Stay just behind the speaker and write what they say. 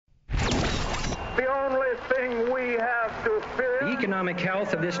the only thing we have to fear. The economic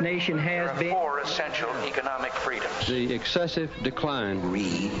health of this nation has been... Four essential economic freedoms. The excessive decline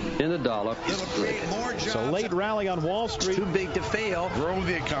in the dollar is good. So late rally on Wall Street. Too big to fail. Grow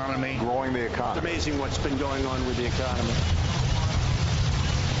the economy. Growing the economy. It's amazing what's been going on with the economy.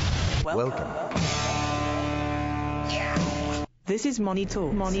 Welcome. This is Money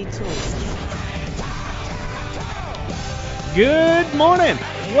Talks. Money Talks. Good morning.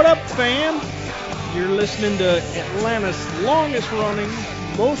 What up, fam? You're listening to Atlanta's longest running,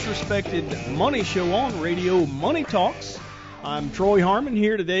 most respected money show on radio, Money Talks. I'm Troy Harmon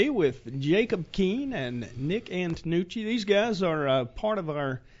here today with Jacob Keene and Nick Antonucci. These guys are part of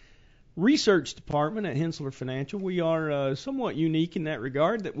our research department at Hensler Financial. We are somewhat unique in that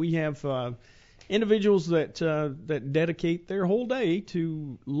regard, that we have individuals that dedicate their whole day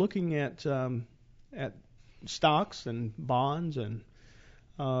to looking at stocks and bonds and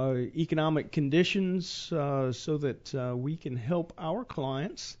economic conditions so that we can help our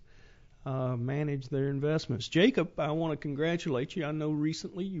clients manage their investments. Jacob, I want to congratulate you. I know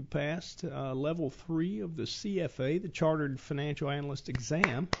recently you passed level 3 of the CFA, the Chartered Financial Analyst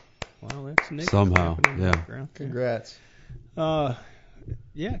exam. Well, that's Nick. Somehow, yeah. Congrats.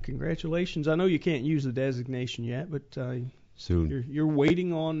 Yeah, congratulations. I know you can't use the designation yet, but soon. You're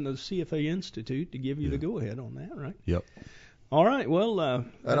waiting on the CFA Institute to give you the go-ahead on that, right? Yep. All right, well,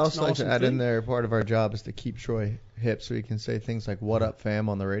 I'd also like awesome to add thing. in there, part of our job is to keep Troy hip so he can say things like, "What up, fam?"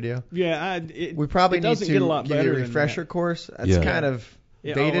 on the radio. Yeah, we probably it need doesn't to get a lot give you better a refresher than that. course. It's kind of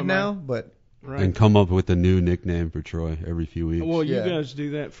dated now, but... Right. And come up with a new nickname for Troy every few weeks. Well, you guys do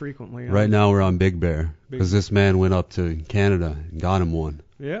that frequently. Right now we're on Big Bear because this man went up to Canada and got him one.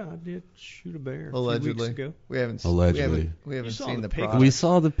 Yeah, I did shoot a bear Allegedly. a few weeks ago. We haven't seen the product. We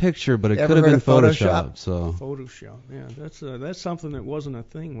saw the picture, but it Ever could have heard been of Photoshop? So Photoshop, yeah, that's something that wasn't a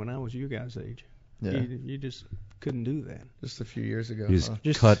thing when I was you guys' age. Yeah. You just couldn't do that. Just a few years ago. You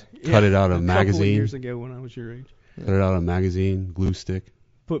just cut it out of a magazine. Couple of years ago when I was your age. Cut it out of a magazine, glue stick.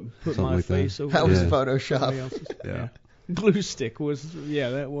 Put my like face over. That was Photoshop. Yeah. Glue stick was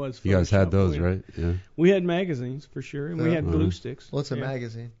that was. Photoshop. You guys had those, right? Yeah. We had magazines for sure, and we had glue sticks. What's a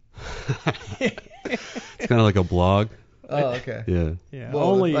magazine? It's kind of like a blog. Oh, okay. Yeah. Yeah. Well,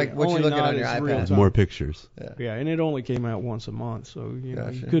 only like what you looking on your iPad. More pictures. Yeah, and it only came out once a month, so you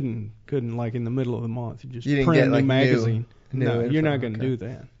couldn't like in the middle of the month you just you didn't print get, a new like, magazine. No, you're not going to do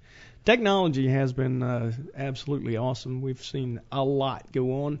that. Technology has been absolutely awesome. We've seen a lot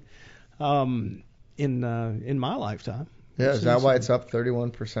go on in my lifetime. Yeah, is that why it's up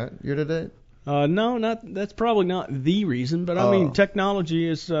 31% year to date? No, that's probably not the reason, but I mean technology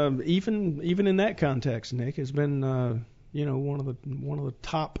is even in that context, Nick, has been one of the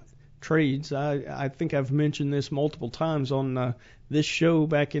top trades. I think I've mentioned this multiple times on this show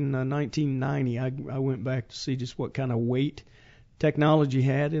back in 1990. I went back to see just what kind of weight technology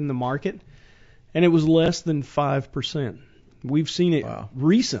had in the market, and it was less than 5%. We've seen it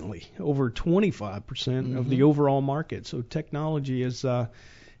recently over 25% of the overall market. So technology has been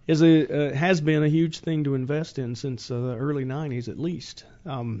a huge thing to invest in since the early 90s at least.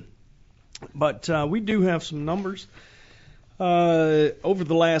 But we do have some numbers. Over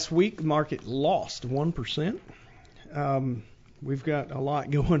the last week, the market lost 1%. We've got a lot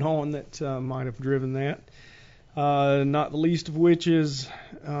going on that might have driven that. Not the least of which is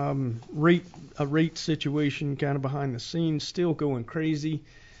a rate situation kind of behind the scenes, still going crazy.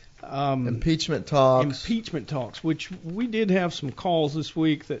 Impeachment talks, which we did have some calls this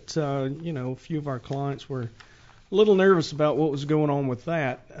week that a few of our clients were a little nervous about what was going on with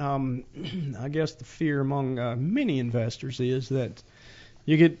that. I guess the fear among many investors is that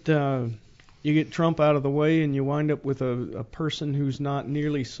you get Trump out of the way and you wind up with a person who's not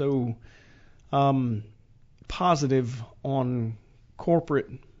nearly so positive on corporate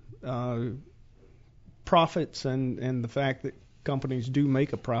profits and the fact that companies do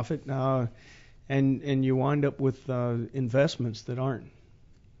make a profit, and you wind up with investments that aren't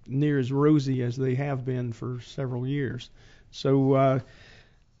near as rosy as they have been for several years. So,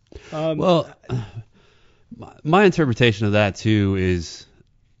 my interpretation of that too is,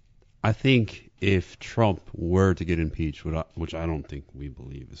 I think if Trump were to get impeached, which I don't think we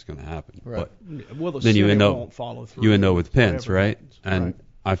believe is going to happen, but then you end up with Pence, right? And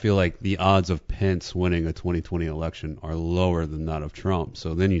I feel like the odds of Pence winning a 2020 election are lower than that of Trump.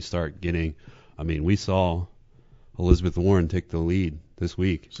 So then you start getting, we saw Elizabeth Warren take the lead this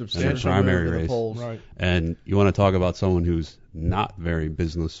week in the primary race. Right. And you want to talk about someone who's not very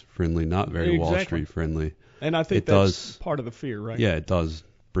business friendly, not very Wall Street friendly. And I think that's part of the fear, right? Yeah, it does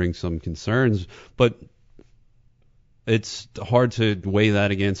bring some concerns, but it's hard to weigh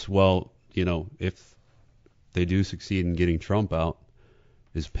that against, if they do succeed in getting Trump out,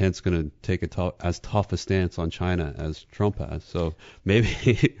 is Pence going to take as tough a stance on China as Trump has? So maybe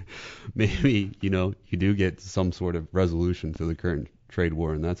you do get some sort of resolution to the current trade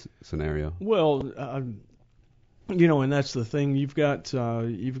war in that scenario. Well, and that's the thing. You've got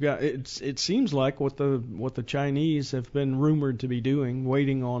it seems like what the Chinese have been rumored to be doing,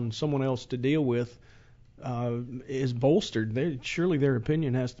 waiting on someone else to deal with, is bolstered. Surely their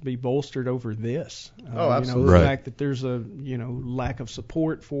opinion has to be bolstered over this. Absolutely. The fact that there's a lack of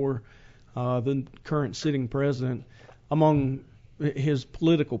support for the current sitting president among his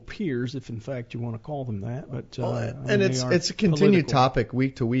political peers, if in fact you want to call them that. But it's a continued topic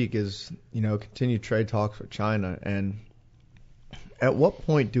week to week is continued trade talks with China. And at what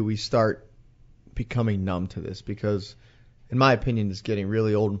point do we start becoming numb to this? Because in my opinion, it's getting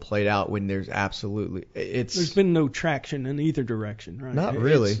really old and played out when there's there's been no traction in either direction, right? Not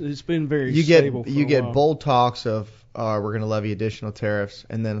really. It's been very stable. You get bold talks of we're going to levy additional tariffs,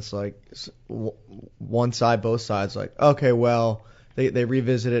 and then it's like one side, both sides, like, okay, well, they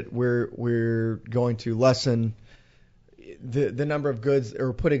revisit it. We're going to lessen the number of goods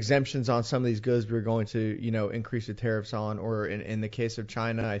or put exemptions on some of these goods. We're going to increase the tariffs on, or in the case of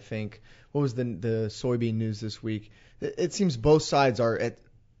China, I think what was the soybean news this week? It seems both sides are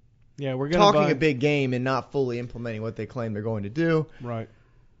talking a big game and not fully implementing what they claim they're going to do. Right.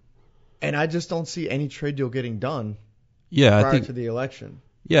 And I just don't see any trade deal getting done prior to the election.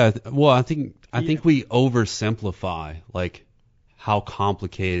 Yeah, well, I think we oversimplify like how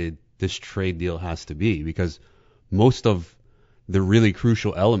complicated this trade deal has to be, because most of the really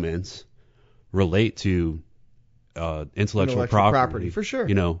crucial elements relate to intellectual property. For sure.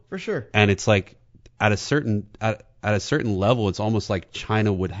 For sure. And it's like at a certain level, it's almost like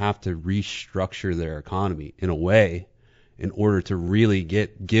China would have to restructure their economy in a way in order to really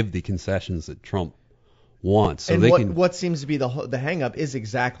give the concessions that Trump wants. So what seems to be the hang up is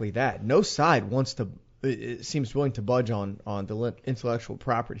exactly that. No side seems willing to budge on the intellectual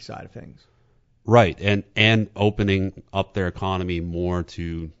property side of things. Right, and opening up their economy more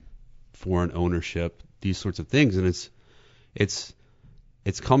to foreign ownership, these sorts of things, and it's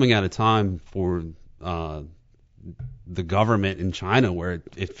coming at a time for the government in China where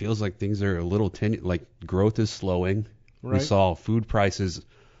it feels like things are a little like growth is slowing. Right. We saw food prices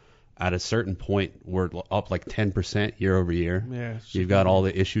at a certain point were up like 10% year over year. Yeah, you've got all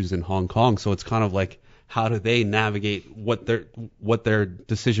the issues in Hong Kong, so it's kind of like how do they navigate what their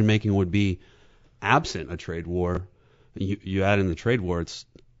decision making would be absent a trade war. You add in the trade war,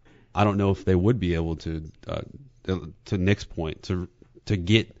 I don't know if they would be able to Nick's point, to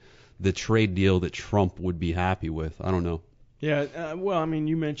get the trade deal that Trump would be happy with. I don't know. Yeah, well, I mean,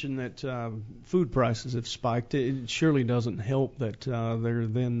 you mentioned that food prices have spiked. It surely doesn't help that they're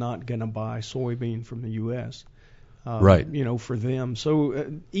then not going to buy soybean from the U.S. Right. For them.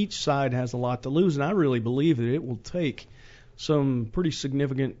 So each side has a lot to lose, and I really believe that it will take some pretty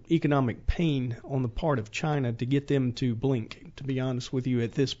significant economic pain on the part of China to get them to blink, to be honest with you,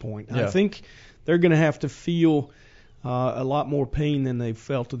 at this point. Yeah. I think they're going to have to feel a lot more pain than they've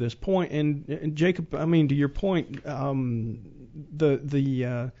felt to this point. And Jacob, I mean, to your point,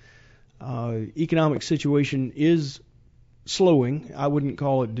 the economic situation is slowing. I wouldn't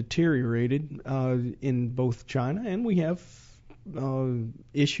call it deteriorated in both China, and we have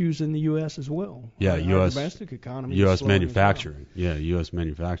issues in the U.S. as well. Yeah, U.S. domestic economy. U.S. manufacturing. Well. Yeah, U.S.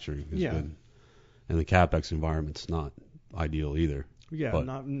 manufacturing has been, and the capex environment's not ideal either. Yeah,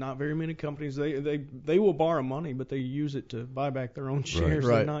 but not very many companies. They will borrow money, but they use it to buy back their own shares.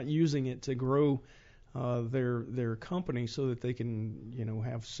 Right. They're not using it to grow their company so that they can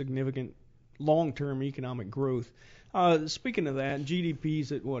have significant long-term economic growth. Speaking of that,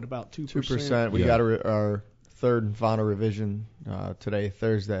 GDP's at what, about 2%? 2%. We got our third and final revision today,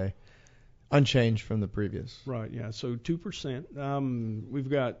 Thursday, unchanged from the previous. Right. Yeah. So 2%. We've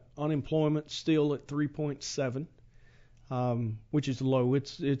got unemployment still at 3.7. Which is low.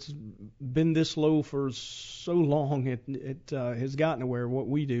 It's been this low for so long. It has gotten to where what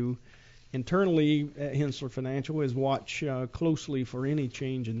we do internally at Hensler Financial is watch closely for any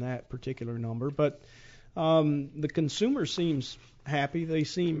change in that particular number. But the consumer seems happy. They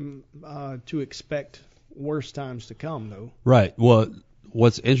seem to expect worse times to come, though. Right. Well,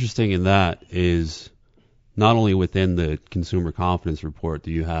 what's interesting in that is not only within the consumer confidence report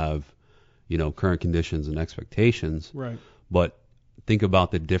do you have current conditions and expectations. Right. But think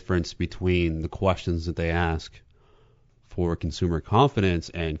about the difference between the questions that they ask for consumer confidence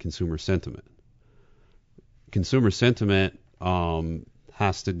and consumer sentiment. Consumer sentiment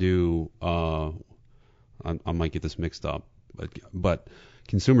has to do, I might get this mixed up, but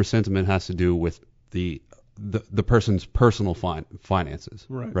consumer sentiment has to do with the person's personal finances,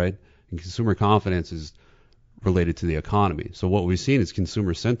 right? And consumer confidence is related to the economy. So what we've seen is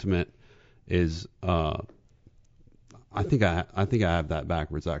consumer sentiment is, I think I have that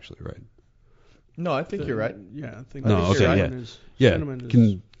backwards actually, right? No, I think you're right. Yeah, I think. No,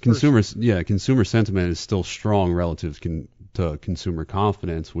 okay, consumer sentiment is still strong relative to consumer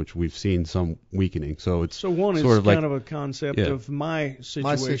confidence, which we've seen some weakening. So it's one is sort of kind of a concept of my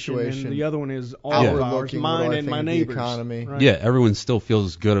situation, and the other one is all of ours, mine and my neighbors. Economy. Right? Yeah, everyone still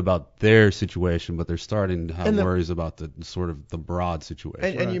feels good about their situation, but they're starting to have worries about the sort of the broad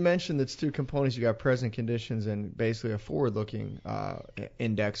situation. And you mentioned it's two components. You got present conditions and basically a forward-looking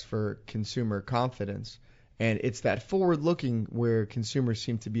index for consumer confidence. And it's that forward-looking where consumers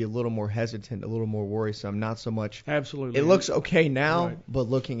seem to be a little more hesitant, a little more worrisome, not so much. Absolutely. It looks okay now, but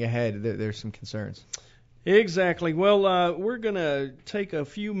looking ahead, there's some concerns. Exactly. Well, we're going to take a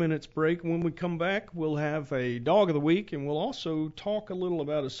few minutes break. When we come back, we'll have a Dog of the Week, and we'll also talk a little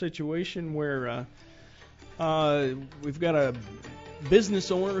about a situation where we've got a business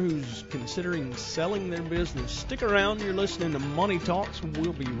owner who's considering selling their business. Stick around. You're listening to Money Talks, and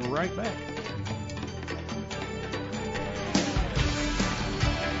we'll be right back.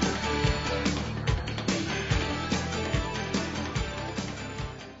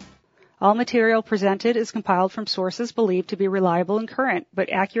 All material presented is compiled from sources believed to be reliable and current,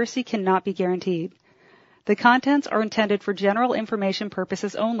 but accuracy cannot be guaranteed. The contents are intended for general information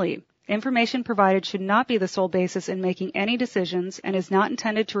purposes only. Information provided should not be the sole basis in making any decisions and is not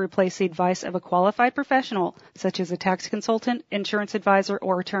intended to replace the advice of a qualified professional, such as a tax consultant, insurance advisor,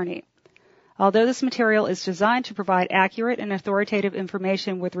 or attorney. Although this material is designed to provide accurate and authoritative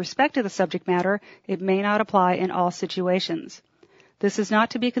information with respect to the subject matter, it may not apply in all situations. This is not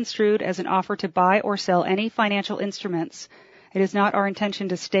to be construed as an offer to buy or sell any financial instruments. It is not our intention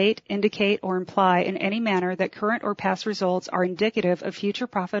to state, indicate, or imply in any manner that current or past results are indicative of future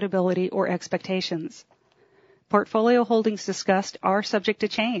profitability or expectations. Portfolio holdings discussed are subject to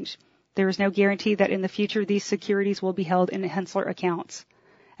change. There is no guarantee that in the future these securities will be held in Henssler accounts.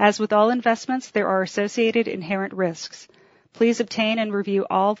 As with all investments, there are associated inherent risks. Please obtain and review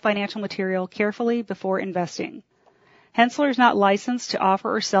all financial material carefully before investing. Henssler is not licensed to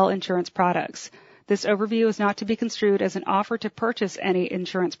offer or sell insurance products. This overview is not to be construed as an offer to purchase any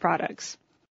insurance products.